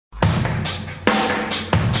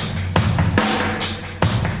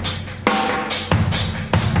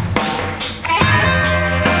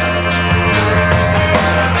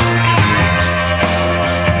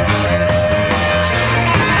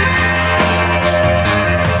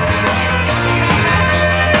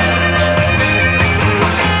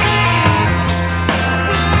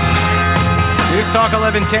Talk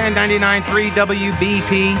 1110 99.3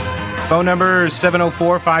 WBT. Phone number is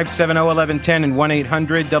 704-570-1110 and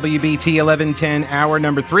 1-800-WBT 1110. Hour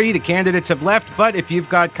number 3. The candidates have left, but if you've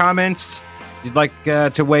got comments you'd like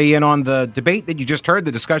to weigh in on the debate that you just heard,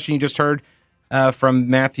 the discussion you just heard from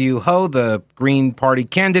Matthew Ho, the Green Party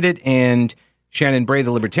candidate, and Shannon Bray,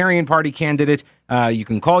 the Libertarian Party candidate, you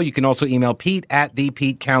can call. You can also email Pete at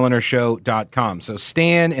thepetecalendarshow.com. So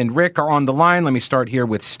Stan and Rick are on the line. Let me start here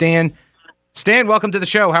with Stan. Stan, welcome to the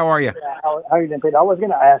show. How are you? Yeah, how are you doing, Pete? I was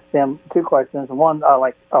going to ask them two questions. One,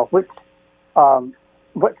 which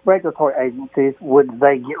regulatory agencies would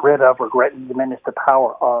they get rid of or greatly diminish the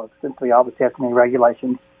power of, since we obviously have many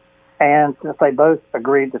regulations? And since they both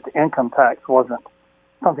agreed that the income tax wasn't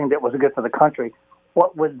something that was good for the country,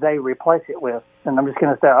 what would they replace it with? And I'm just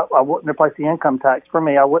going to say, I wouldn't replace the income tax. For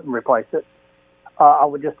me, I wouldn't replace it. I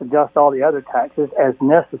would just adjust all the other taxes as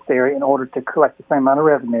necessary in order to collect the same amount of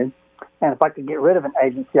revenue. And if I could get rid of an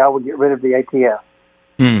agency, I would get rid of the ATF.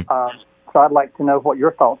 So I'd like to know what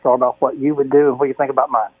your thoughts are about what you would do and what you think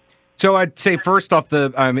about mine. So I'd say first off,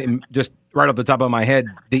 just right off the top of my head,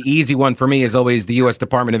 the easy one for me is always the U.S.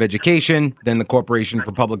 Department of Education, then the Corporation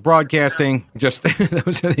for Public Broadcasting. Just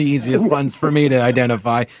those are the easiest ones for me to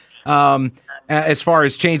identify. As far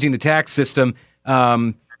as changing the tax system,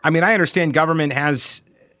 I understand government has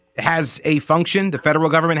a function. The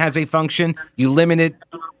federal government has a function. You limit it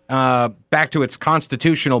back to its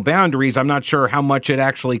constitutional boundaries. I'm not sure how much it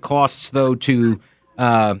actually costs, though, to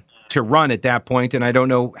run at that point, and I don't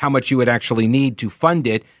know how much you would actually need to fund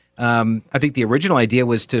it. I think the original idea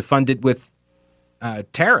was to fund it with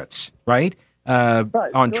tariffs, right?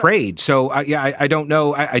 On trade. So, I don't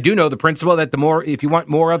know. I do know the principle that if you want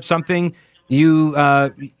more of something, you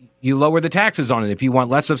lower the taxes on it. If you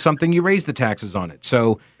want less of something, you raise the taxes on it.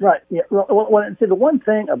 So, right. Yeah. Well, see, the one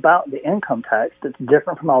thing about the income tax that's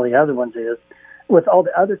different from all the other ones is, with all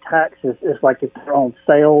the other taxes, it's like if they're on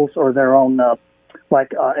sales or they're on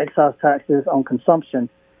excise taxes on consumption,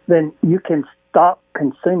 then you can stop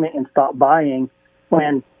consuming and stop buying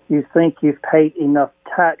when you think you've paid enough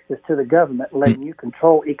taxes to the government, letting you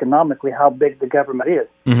control economically how big the government is.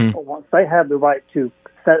 Mm-hmm. But once they have the right to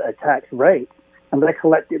set a tax rate, and they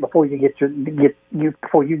collect it before you get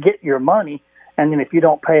your money, and then if you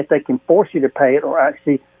don't pay it, they can force you to pay it or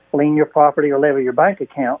actually lien your property or levy your bank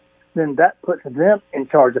account. Then that puts them in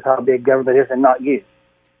charge of how big government is, and not you.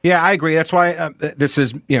 Yeah, I agree. That's why this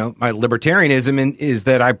is, my libertarianism is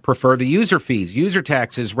that I prefer the user fees, user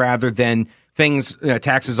taxes, rather than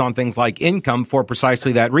taxes on things like income, for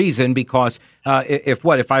precisely that reason. Because if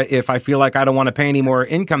I feel like I don't want to pay any more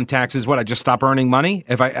income taxes, I just stop earning money?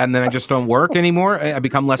 And then I just don't work anymore? I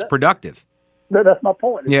become less productive. That's my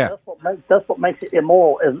point. Yeah. That's what makes it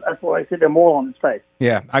immoral. That's what makes it immoral on its face.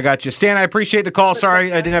 Yeah, I got you. Stan, I appreciate the call.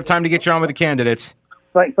 Sorry, I didn't have time to get you on with the candidates.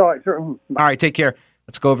 Thanks. All right, sure. All right, take care.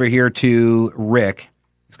 Let's go over here to Rick.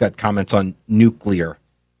 He's got comments on nuclear.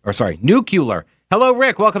 Hello,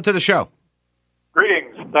 Rick. Welcome to the show.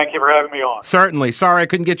 Greetings. Thank you for having me on. Certainly. Sorry I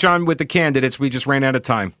couldn't get you on with the candidates. We just ran out of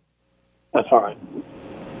time. That's all right.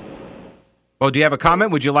 Well, do you have a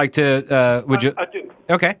comment? Would you like to? I do.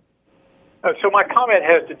 Okay. So my comment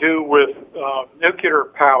has to do with nuclear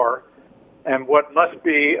power and what must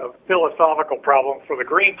be a philosophical problem for the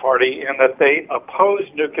Green Party, in that they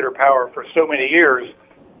opposed nuclear power for so many years,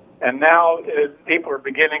 and now people are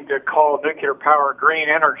beginning to call nuclear power green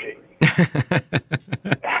energy.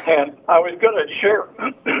 And I was going to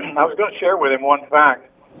share with him one fact.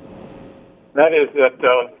 That is that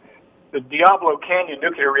the Diablo Canyon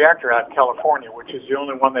nuclear reactor out in California, which is the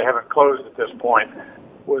only one they haven't closed at this point,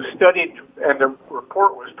 was studied, and the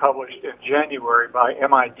report was published in January by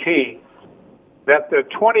MIT, that the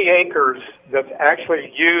 20 acres that's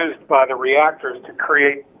actually used by the reactors to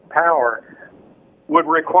create power would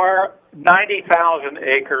require 90,000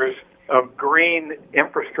 acres of green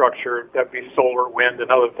infrastructure, that'd be solar, wind, and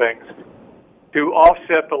other things, to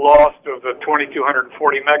offset the loss of the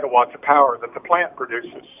 2,240 megawatts of power that the plant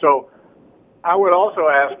produces. So I would also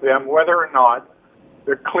ask them whether or not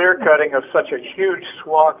the clear-cutting of such a huge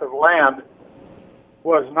swath of land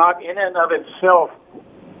was not in and of itself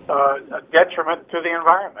a detriment to the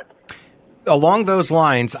environment. Along those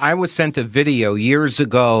lines, I was sent a video years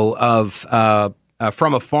ago of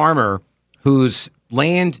from a farmer whose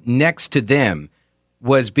land next to them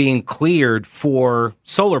was being cleared for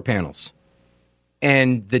solar panels.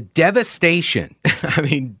 And the devastation,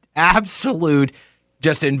 absolute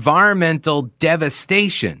just environmental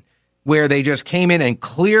devastation, where they just came in and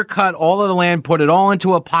clear cut all of the land, put it all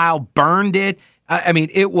into a pile, burned it.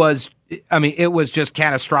 It was just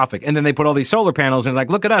catastrophic. And then they put all these solar panels and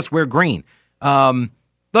look at us, we're green.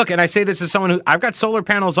 Look, and I say this as someone who I've got solar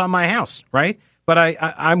panels on my house, right? But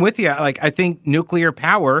I'm with you. Like, I think nuclear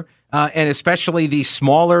power, and especially these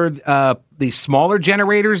smaller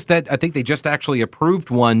generators that I think they just actually approved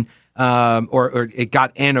one, or it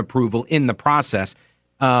got an approval in the process.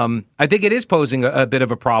 I think it is posing a bit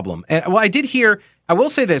of a problem. And, well, I will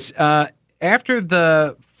say this, after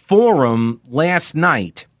the forum last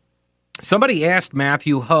night, somebody asked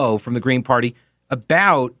Matthew Ho from the Green Party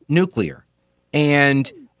about nuclear.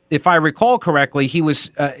 And if I recall correctly,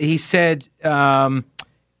 he said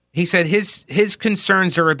his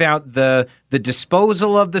concerns are about the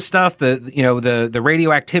disposal of the stuff, the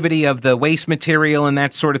radioactivity of the waste material and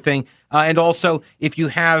that sort of thing, and also if you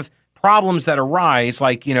have problems that arise,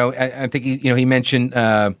 like I think he mentioned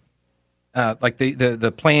like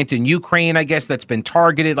the plant in Ukraine, I guess, that's been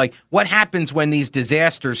targeted. Like, what happens when these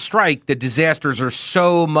disasters strike? The disasters are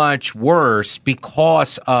so much worse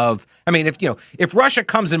because of. I mean, if Russia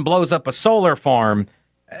comes and blows up a solar farm,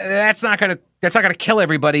 that's not gonna kill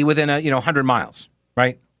everybody within 100 miles,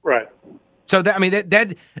 right? Right. So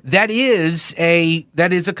that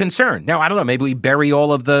is a concern. Now, I don't know. Maybe we bury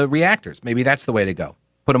all of the reactors. Maybe that's the way to go.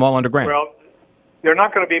 Put them all underground. Well, they're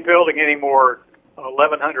not going to be building any more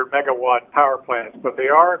 1,100 megawatt power plants, but they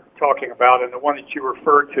are talking about, and the one that you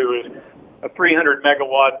referred to is a 300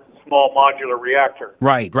 megawatt small modular reactor.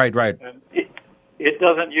 Right. And it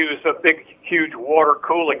doesn't use a big, huge water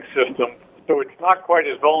cooling system, so it's not quite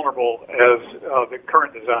as vulnerable as the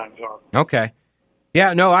current designs are. Okay.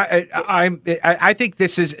 Yeah, no, I think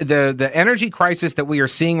this is the energy crisis that we are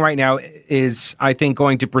seeing right now is, I think,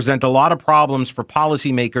 going to present a lot of problems for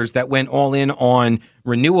policymakers that went all in on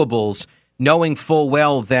renewables, knowing full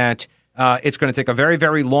well that it's going to take a very,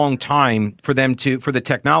 very long time for the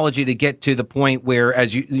technology to get to the point where,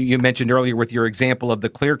 as you mentioned earlier with your example of the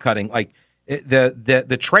clear cutting, like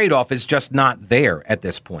the trade-off is just not there at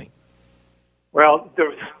this point. Well,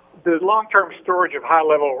 the long-term storage of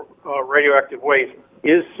high-level radioactive waste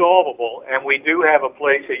is solvable, and we do have a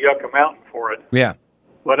place at Yucca Mountain for it. Yeah.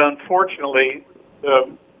 But unfortunately,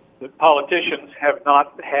 the politicians have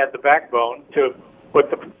not had the backbone to put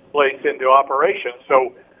the place into operation.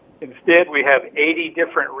 So instead, we have 80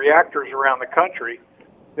 different reactors around the country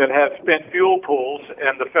that have spent fuel pools,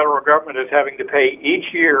 and the federal government is having to pay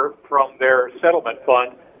each year from their settlement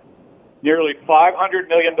fund nearly $500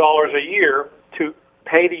 million a year to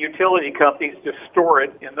pay the utility companies to store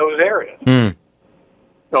it in those areas.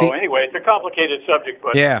 So anyway, it's a complicated subject,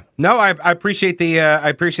 but yeah, no, I appreciate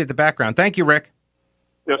the background. Thank you, Rick.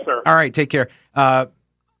 Yes, sir. All right, take care. I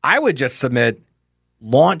would just submit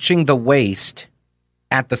launching the waste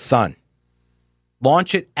at the sun.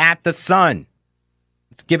 Launch it at the sun.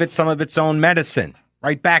 Let's give it some of its own medicine.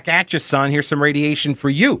 Right back at you, son. Here's some radiation for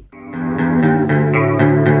you.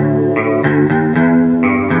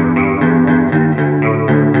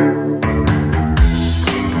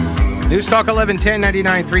 News Talk 1110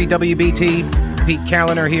 99.3 WBT. Pete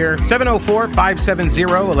Callender here.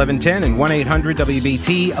 704-570-1110 and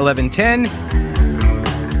 1-800-WBT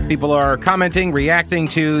 1110. People are commenting, reacting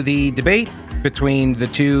to the debate between the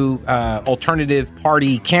two alternative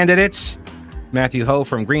party candidates, Matthew Ho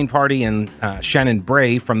from Green Party and Shannon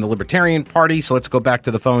Bray from the Libertarian Party. So let's go back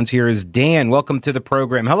to the phones. Here is Dan. Welcome to the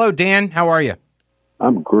program. Hello, Dan. How are you?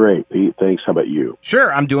 I'm great, Pete. Thanks. How about you?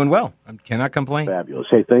 Sure, I'm doing well. I cannot complain. Fabulous.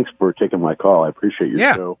 Hey, thanks for taking my call. I appreciate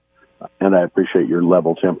your show, and I appreciate your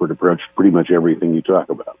level-tempered approach to pretty much everything you talk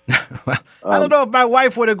about. Well, I don't know if my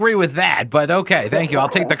wife would agree with that, but okay, thank you. I'll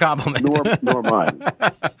take the compliment. nor mine.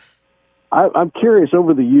 I'm curious,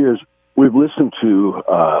 over the years, we've listened to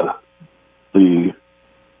the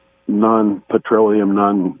non-petroleum,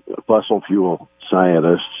 non-fossil fuel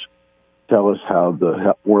scientists tell us how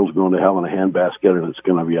the world's going to hell in a handbasket and it's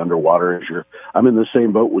going to be underwater. I'm in the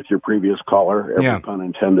same boat with your previous caller, every pun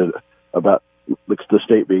intended, about the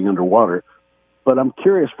state being underwater. But I'm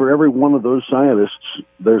curious, for every one of those scientists,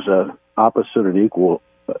 there's a opposite and equal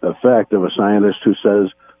effect of a scientist who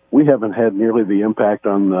says, we haven't had nearly the impact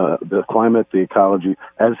on the climate, the ecology,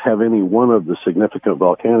 as have any one of the significant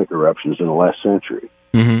volcanic eruptions in the last century.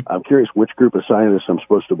 Mm-hmm. I'm curious which group of scientists I'm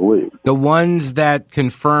supposed to believe. The ones that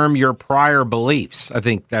confirm your prior beliefs. I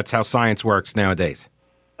think that's how science works nowadays.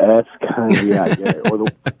 That's kind of the idea. Or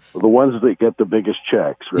the ones that get the biggest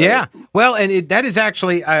checks, right? Yeah. Well, and that is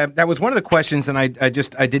actually, that was one of the questions, and I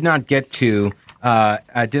did not get to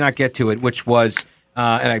it, which was,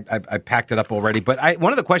 and I packed it up already, but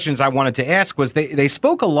one of the questions I wanted to ask was they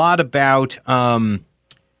spoke a lot about,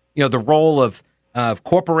 the role of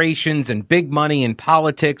corporations and big money in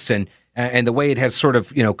politics and the way it has sort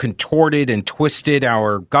of, contorted and twisted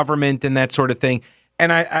our government and that sort of thing.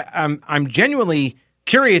 And I'm genuinely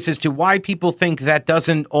curious as to why people think that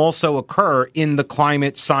doesn't also occur in the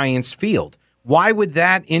climate science field. Why would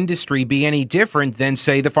that industry be any different than,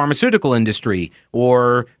 say, the pharmaceutical industry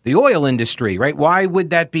or the oil industry, right? Why would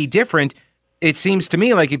that be different? It seems to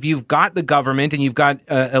me like if you've got the government and you've got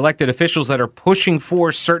elected officials that are pushing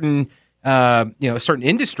for certain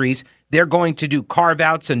industries, they're going to do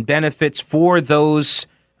carve-outs and benefits for those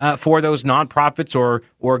nonprofits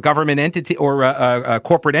or government entity or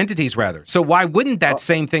corporate entities, rather. So why wouldn't that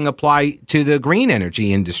same thing apply to the green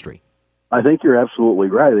energy industry? I think you're absolutely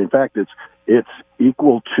right. In fact, it's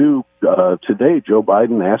equal to today Joe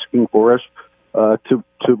Biden asking for us to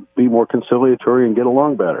be more conciliatory and get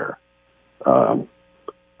along better. That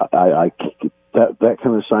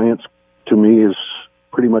kind of science to me is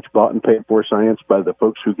pretty much bought and paid for science by the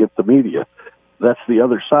folks who get the media. That's the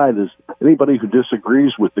other side, is anybody who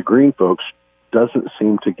disagrees with the green folks doesn't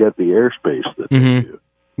seem to get the airspace that they do.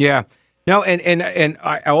 Yeah. No, and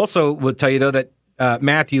I also would tell you, though, that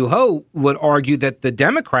Matthew Ho would argue that the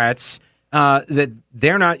Democrats, that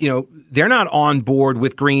they're not on board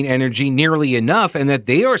with green energy nearly enough, and that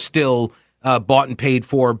they are still bought and paid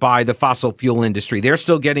for by the fossil fuel industry. They're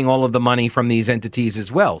still getting all of the money from these entities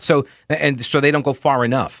as well. So they don't go far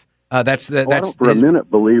enough. I don't for a minute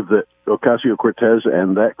believe that Ocasio-Cortez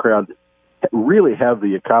and that crowd really have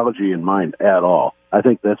the ecology in mind at all. I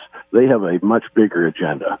think they have a much bigger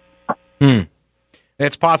agenda.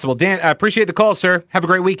 That's possible. Dan, I appreciate the call, sir. Have a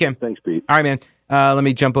great weekend. Thanks, Pete. All right, man. Let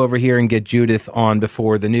me jump over here and get Judith on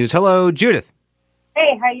before the news. Hello, Judith.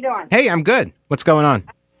 Hey, how you doing? Hey, I'm good. What's going on?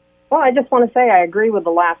 Well, I just want to say I agree with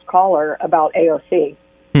the last caller about AOC.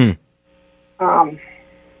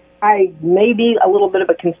 I may be a little bit of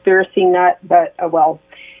a conspiracy nut, but,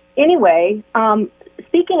 anyway,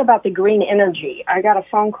 speaking about the green energy, I got a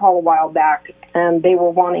phone call a while back, and they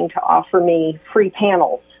were wanting to offer me free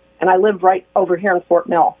panels, and I live right over here in Fort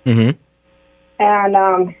Mill. Mm-hmm.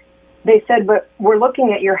 And they said, but we're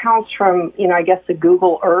looking at your house from, I guess the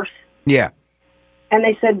Google Earth. Yeah. And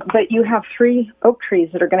they said, but you have 3 oak trees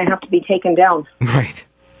that are going to have to be taken down. Right.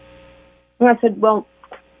 And I said, well,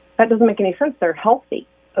 that doesn't make any sense. They're healthy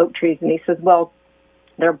oak trees. And he says, well,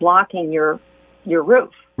 they're blocking your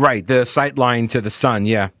roof. Right, the sight line to the sun,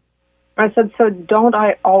 yeah. I said, so don't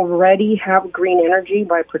I already have green energy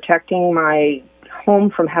by protecting my home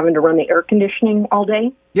from having to run the air conditioning all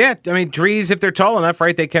day? Yeah, I mean, trees, if they're tall enough,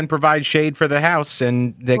 right, they can provide shade for the house,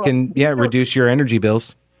 and they can reduce your energy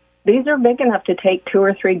bills. These are big enough to take 2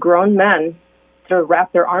 or 3 grown men to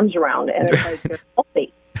wrap their arms around, and it's like they're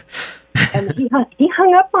healthy. And he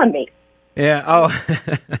hung up on me. Yeah. Oh,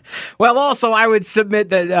 well, also, I would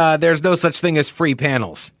submit that there's no such thing as free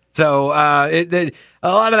panels. So a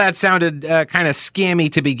lot of that sounded kind of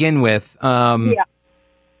scammy to begin with. Yeah.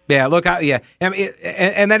 Yeah. Look,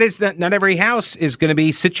 and that is that not every house is going to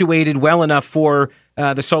be situated well enough for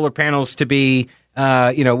the solar panels to be,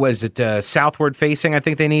 what is it, southward facing? I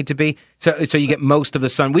think they need to be. So you get most of the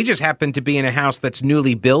sun. We just happen to be in a house that's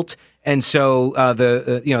newly built, and so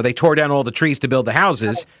they tore down all the trees to build the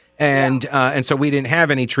houses. And so we didn't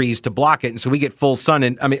have any trees to block it, and so we get full sun.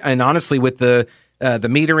 And honestly, with the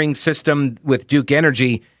metering system with Duke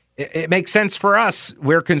Energy, it makes sense for us.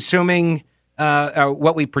 We're consuming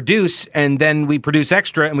what we produce, and then we produce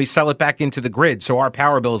extra, and we sell it back into the grid. So our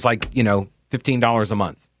power bill is like $15 a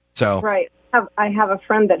month. So right. I have a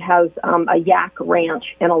friend that has a yak ranch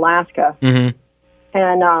in Alaska, mm-hmm.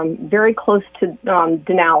 and very close to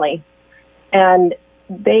Denali, and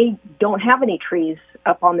they don't have any trees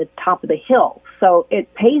up on the top of the hill, so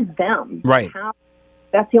it pays them. Right.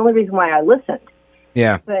 That's the only reason why I listened.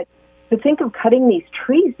 Yeah. But to think of cutting these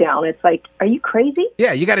trees down, it's like, are you crazy?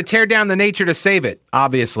 Yeah, you got to tear down the nature to save it,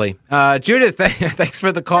 obviously. Judith, thanks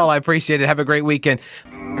for the call. I appreciate it. Have a great weekend.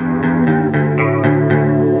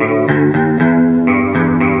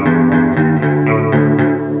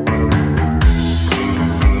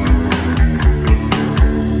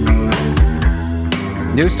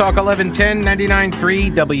 News Talk 1110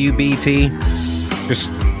 99.3 WBT. Just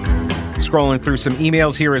scrolling through some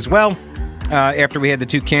emails here as well. After we had the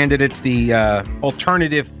 2 candidates, the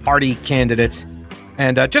alternative party candidates.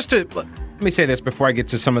 And let me say this before I get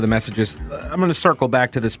to some of the messages. I'm going to circle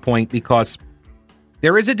back to this point because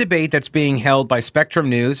there is a debate that's being held by Spectrum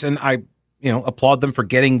News, and I applaud them for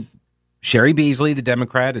getting Sherry Beasley, the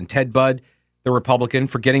Democrat, and Ted Budd, the Republican,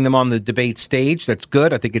 for getting them on the debate stage. That's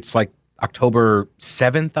good. I think it's like October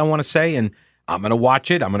 7th, I want to say, and I'm going to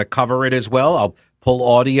watch it. I'm going to cover it as well. I'll pull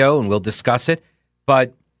audio and we'll discuss it.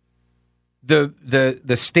 But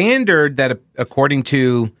the standard that, according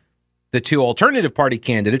to the 2 alternative party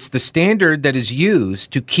candidates, the standard that is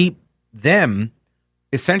used to keep them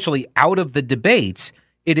essentially out of the debates,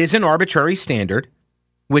 it is an arbitrary standard,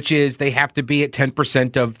 which is they have to be at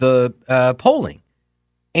 10% of the polling.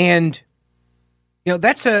 And,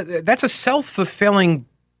 that's a self-fulfilling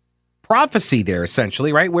prophecy there,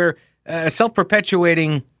 essentially, right? Where a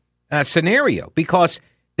self-perpetuating scenario, because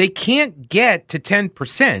they can't get to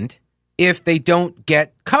 10% if they don't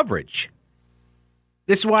get coverage.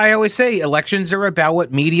 This is why I always say elections are about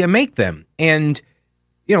what media make them. And,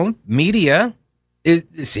 media,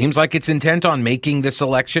 it seems like it's intent on making this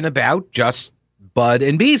election about just Bud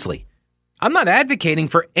and Beasley. I'm not advocating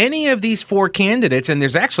for any of these four candidates, and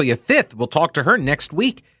there's actually a fifth. We'll talk to her next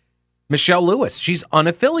week, Michelle Lewis. She's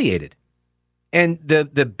unaffiliated. And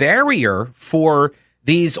the barrier for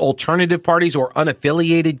these alternative parties or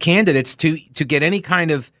unaffiliated candidates to get any kind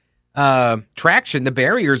of traction, the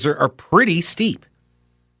barriers are pretty steep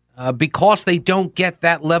because they don't get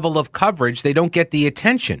that level of coverage. They don't get the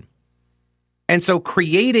attention. And so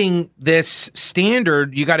creating this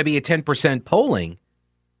standard, you got to be at 10% polling.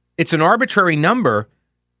 It's an arbitrary number,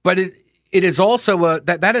 but it is also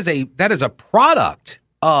that is a product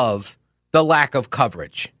of the lack of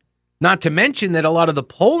coverage. Not to mention that a lot of the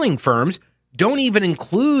polling firms don't even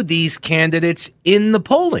include these candidates in the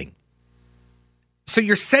polling. So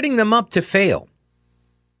you're setting them up to fail.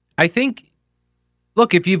 I think,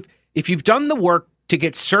 look, if you've done the work to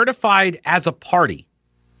get certified as a party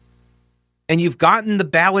and you've gotten the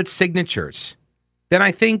ballot signatures, then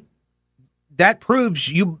I think that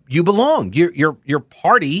proves you belong. Your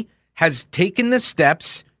party has taken the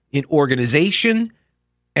steps in organization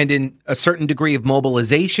and in a certain degree of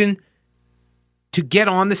mobilization to get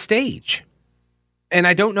on the stage. And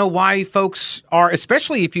I don't know why folks are,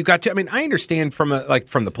 especially if you got to, I understand from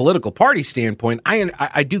the political party standpoint,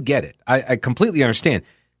 I do get it. I completely understand.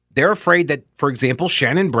 They're afraid that, for example,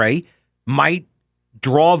 Shannon Bray might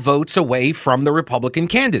draw votes away from the Republican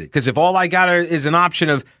candidate. Because if all I got is an option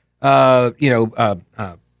of, Bud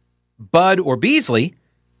or Beasley,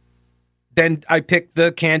 then I pick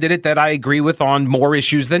the candidate that I agree with on more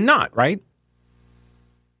issues than not, right?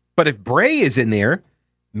 But if Bray is in there,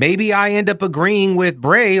 maybe I end up agreeing with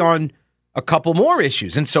Bray on a couple more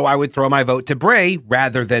issues. And so I would throw my vote to Bray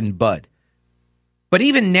rather than Bud. But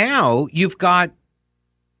even now, you've got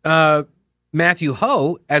Matthew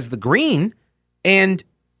Ho as the Green, and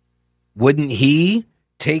wouldn't he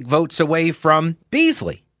take votes away from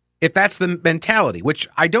Beasley? If that's the mentality, which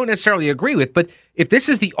I don't necessarily agree with, but if this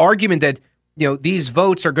is the argument that, these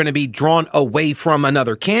votes are going to be drawn away from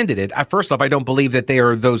another candidate, first off, I don't believe that they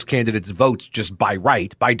are those candidates' votes just by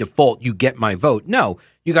right. By default, you get my vote. No,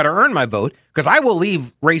 you got to earn my vote, because I will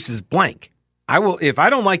leave races blank. If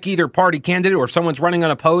I don't like either party candidate or if someone's running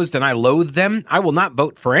unopposed and I loathe them, I will not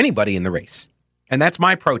vote for anybody in the race. And that's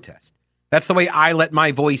my protest. That's the way I let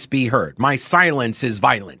my voice be heard. My silence is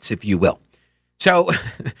violence, if you will. So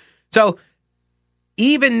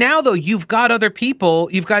even now, though, you've got other people,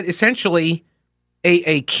 you've got essentially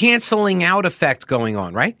a canceling out effect going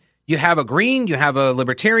on, right? You have a Green, you have a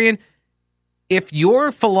Libertarian. If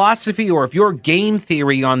your philosophy or if your game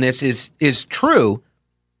theory on this is true,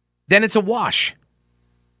 then it's a wash.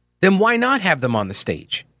 Then why not have them on the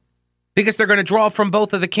stage? Because they're going to draw from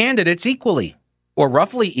both of the candidates equally or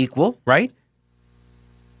roughly equal, right?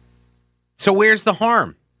 So where's the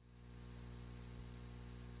harm?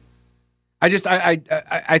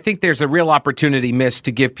 I think there's a real opportunity missed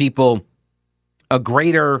to give people a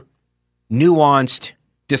greater nuanced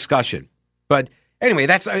discussion. But anyway,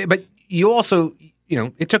 but you also,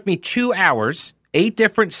 it took me 2 hours, 8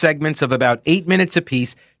 different segments of about 8 minutes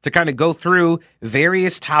apiece to kind of go through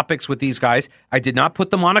various topics with these guys. I did not put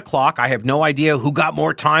them on a clock. I have no idea who got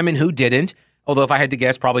more time and who didn't. Although if I had to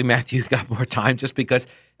guess, probably Matthew got more time just because,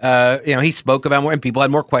 he spoke about more and people had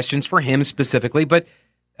more questions for him specifically. But,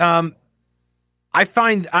 I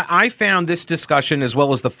found this discussion as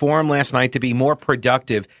well as the forum last night to be more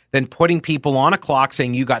productive than putting people on a clock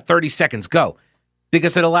saying you got 30 seconds, go.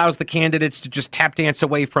 Because it allows the candidates to just tap dance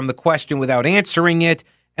away from the question without answering it.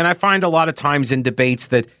 And I find a lot of times in debates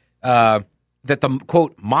that the,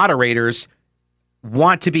 quote, moderators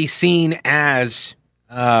want to be seen as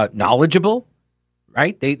knowledgeable,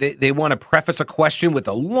 right? They want to preface a question with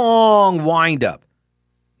a long wind-up.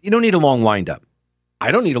 You don't need a long wind-up. I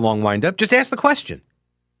don't need a long wind-up. Just ask the question,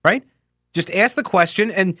 right? Just ask the question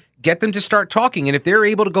and get them to start talking. And if they're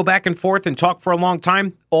able to go back and forth and talk for a long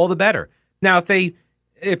time, all the better. Now,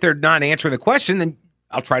 if they're not answering the question, then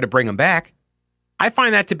I'll try to bring them back. I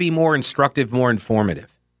find that to be more instructive, more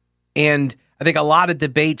informative. And I think a lot of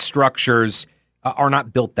debate structures are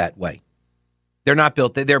not built that way. They're not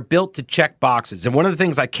built. They're built to check boxes. And one of the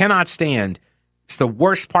things I cannot stand, it's the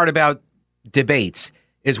worst part about debates,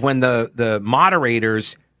 is when the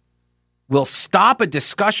moderators will stop a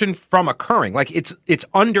discussion from occurring. Like it's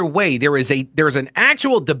underway. There is an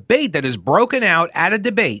actual debate that is broken out at a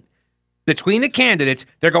debate between the candidates.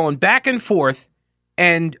 They're going back and forth,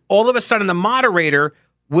 and all of a sudden the moderator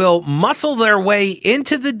will muscle their way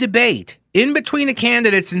into the debate in between the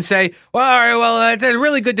candidates and say, well, all right, well, it's a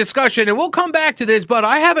really good discussion, and we'll come back to this, but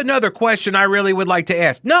I have another question I really would like to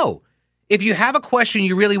ask. No. If you have a question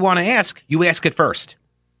you really want to ask, you ask it first.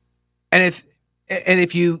 And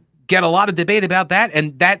if you get a lot of debate about that,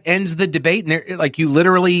 and that ends the debate, and like you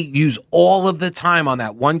literally use all of the time on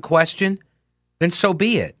that one question, then so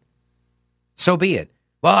be it. So be it.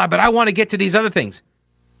 Well, but I want to get to these other things.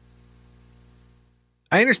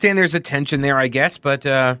 I understand there's a tension there, I guess, but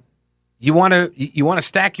you want to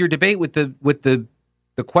stack your debate with the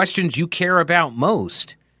questions you care about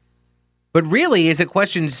most. But really, is it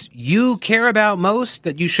questions you care about most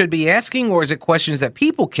that you should be asking, or is it questions that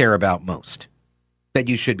people care about most that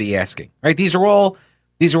you should be asking? Right? These are all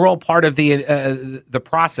part of the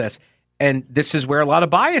process, and this is where a lot of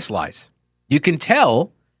bias lies. You can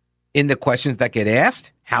tell in the questions that get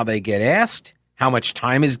asked, how they get asked, how much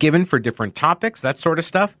time is given for different topics, that sort of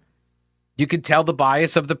stuff. You can tell the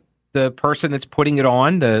bias of the person that's putting it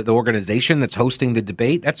on, the organization that's hosting the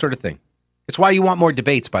debate, that sort of thing. It's why you want more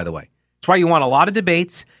debates, by the way. It's why you want a lot of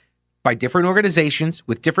debates by different organizations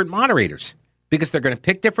with different moderators, because they're going to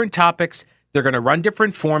pick different topics, they're going to run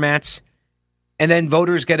different formats, and then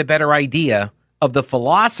voters get a better idea of the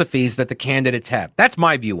philosophies that the candidates have. That's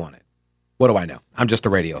my view on it. What do I know? I'm just a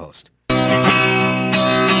radio host.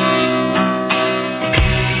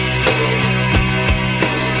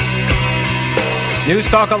 News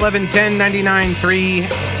Talk 1110 99.3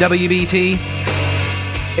 WBT.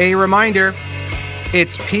 A reminder,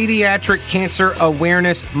 it's Pediatric Cancer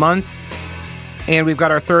Awareness Month, and we've got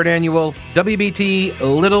our third annual WBT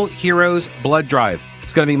Little Heroes Blood Drive.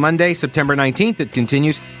 It's going to be Monday, September 19th. It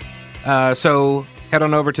continues. So head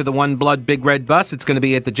on over to the One Blood Big Red Bus. It's going to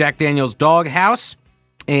be at the Jack Daniels Dog House,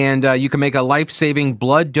 and you can make a life-saving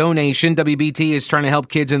blood donation. WBT is trying to help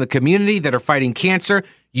kids in the community that are fighting cancer.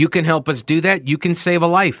 You can help us do that. You can save a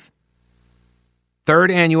life. Third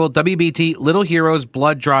annual WBT Little Heroes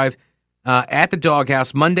Blood Drive at the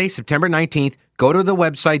Doghouse, Monday, September 19th. Go to the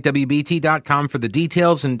website, WBT.com, for the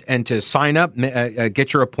details and to sign up,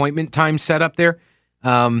 get your appointment time set up there.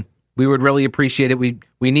 We would really appreciate it. We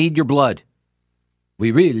need your blood.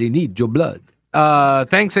 We really need your blood.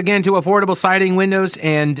 Thanks again to Affordable Siding, Windows,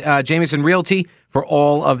 and Jameson Realty for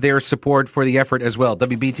all of their support for the effort as well.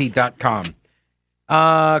 WBT.com.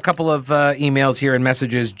 A couple of emails here and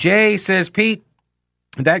messages. Jay says, Pete,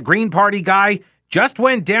 that Green Party guy just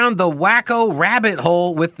went down the wacko rabbit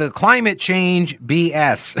hole with the climate change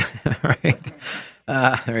BS.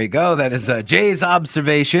 Right. There you go. That is Jay's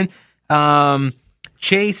observation.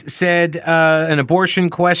 Chase said, an abortion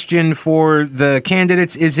question for the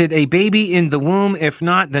candidates. Is it a baby in the womb? If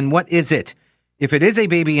not, then what is it? If it is a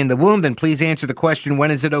baby in the womb, then please answer the question,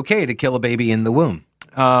 when is it okay to kill a baby in the womb?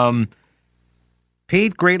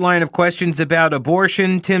 Pete, great line of questions about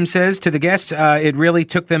abortion, Tim says to the guests. It really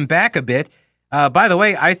took them back a bit. By the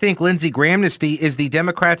way, I think Lindsey Grahamnesty is the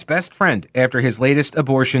Democrats' best friend after his latest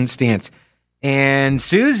abortion stance. And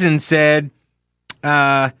Susan said,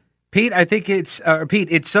 Pete, I think it's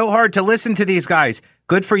so hard to listen to these guys.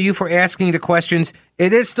 Good for you for asking the questions.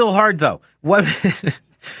 It is still hard, though. What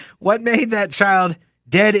made that child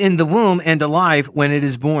dead in the womb and alive when it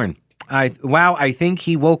is born? I think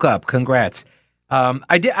he woke up. Congrats.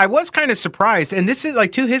 I was kind of surprised, and this is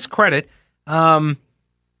like to his credit.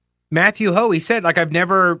 Matthew Ho, he said, like, I've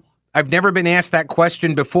never been asked that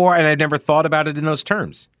question before, and I've never thought about it in those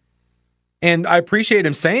terms. And I appreciate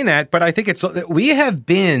him saying that, but I think we have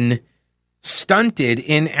been stunted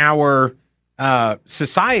in our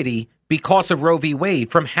society because of Roe v.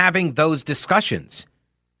 Wade from having those discussions.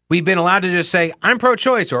 We've been allowed to just say, I'm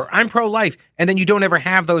pro-choice or I'm pro-life, and then you don't ever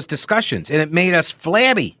have those discussions. And it made us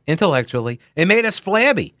flabby intellectually. It made us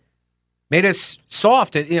flabby. Made us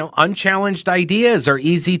soft. Unchallenged ideas are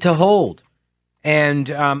easy to hold. And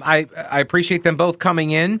I appreciate them both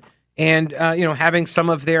coming in and, having some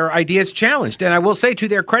of their ideas challenged. And I will say, to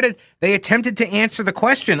their credit, they attempted to answer the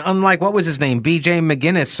question, unlike, what was his name, B.J.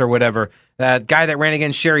 McGinnis or whatever, that guy that ran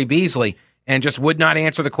against Sherry Beasley and just would not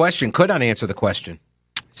answer the question, could not answer the question.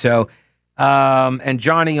 So, and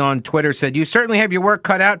Johnny on Twitter said, you certainly have your work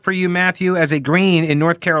cut out for you, Matthew, as a Green in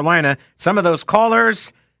North Carolina. Some of those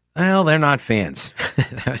callers, well, they're not fans.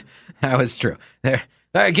 That was true.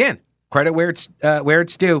 Again, credit where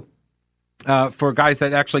it's due for guys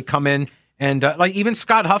that actually come in and like even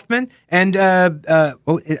Scott Huffman and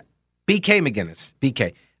BK McGinnis,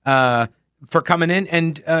 BK, for coming in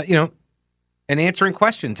and, and answering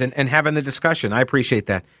questions and having the discussion. I appreciate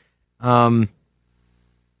that.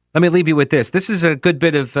 Let me leave you with this. This is a good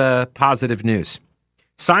bit of positive news.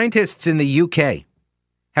 Scientists in the UK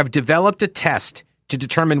have developed a test to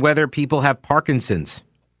determine whether people have Parkinson's,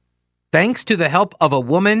 thanks to the help of a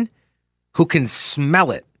woman who can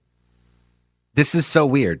smell it. This is so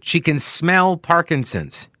weird. She can smell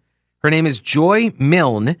Parkinson's. Her name is Joy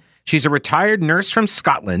Milne. She's a retired nurse from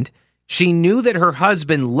Scotland. She knew that her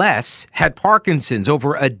husband, Les, had Parkinson's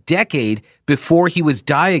over a decade before he was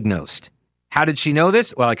diagnosed. How did she know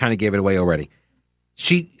this? Well, I kind of gave it away already.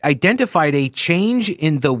 She identified a change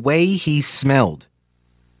in the way he smelled.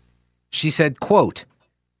 She said, quote,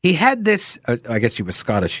 he had this, I guess she was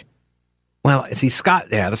Scottish. Well, is he Scott?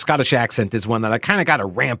 Yeah, the Scottish accent is one that I kind of got to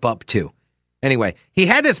ramp up to. Anyway, he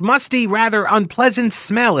had this musty, rather unpleasant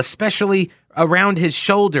smell, especially around his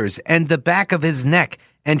shoulders and the back of his neck,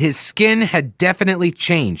 and his skin had definitely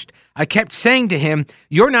changed. I kept saying to him,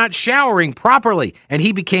 you're not showering properly, and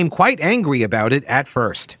he became quite angry about it at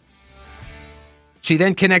first. She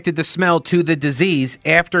then connected the smell to the disease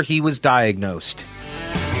after he was diagnosed. 2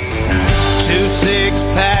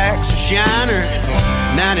 6-packs of Shiner,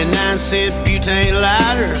 99-cent butane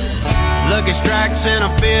lighter, Lucky Strikes and a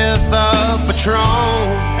 5th of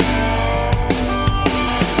Patron.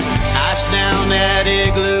 Ice down that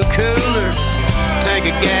igloo cooler, tank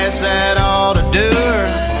of gas that ought to do her.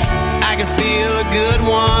 I can feel a good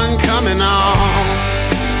one coming on.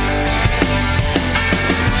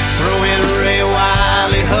 Throw in Ray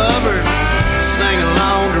Wiley Hubbard, sing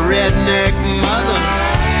along to Redneck Mother.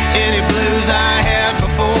 Any blues I had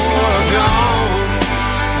before are gone.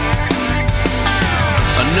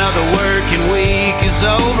 Another working week is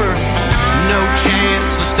over, no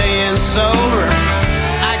chance of staying sober.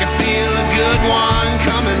 I can feel a good one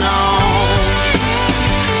coming on.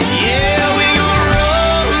 Yeah, we gonna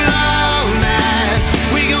roll all night.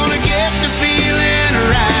 We gonna get the feeling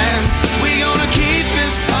right. We gonna keep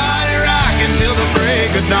this party rocking till the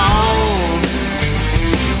break of dawn.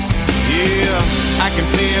 I can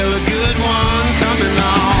feel a good one coming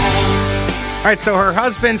on. All right, so her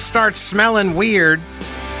husband starts smelling weird.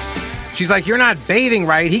 She's like, you're not bathing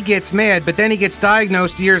right. He gets mad, but then he gets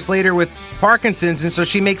diagnosed years later with Parkinson's, and so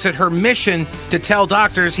she makes it her mission to tell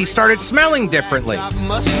doctors he started smelling differently.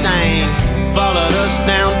 Mustang followed us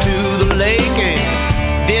down to the lake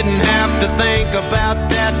and didn't have to think about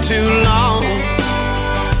that too long.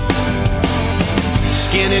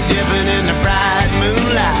 Skinny dipping in the bright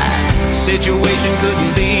moonlight, situation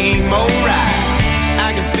couldn't be more right.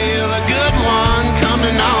 I can feel a good one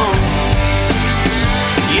coming on.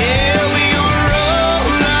 Yeah, we gonna roll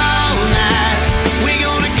all night. We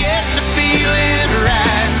gonna get the feeling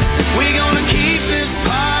right. We gonna keep this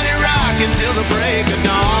party rocking till the break of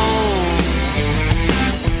dawn.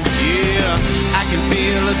 Yeah, I can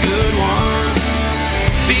feel a good one.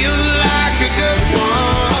 Feels like a good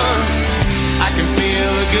one. I can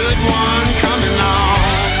feel a good one coming on.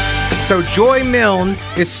 So Joy Milne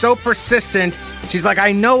is so persistent. She's like,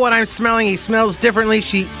 I know what I'm smelling. He smells differently.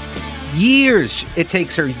 It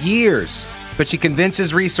takes her years. But she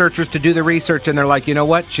convinces researchers to do the research, and they're like, you know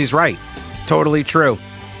what? She's right. Totally true.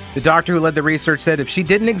 The doctor who led the research said if she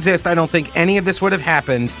didn't exist, I don't think any of this would have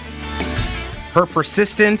happened. Her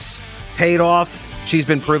persistence paid off. She's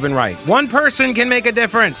been proven right. One person can make a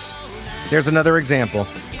difference. There's another example.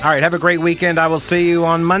 All right, have a great weekend. I will see you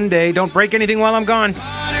on Monday. Don't break anything while I'm gone.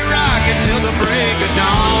 Party rocking till the break of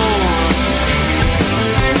dawn.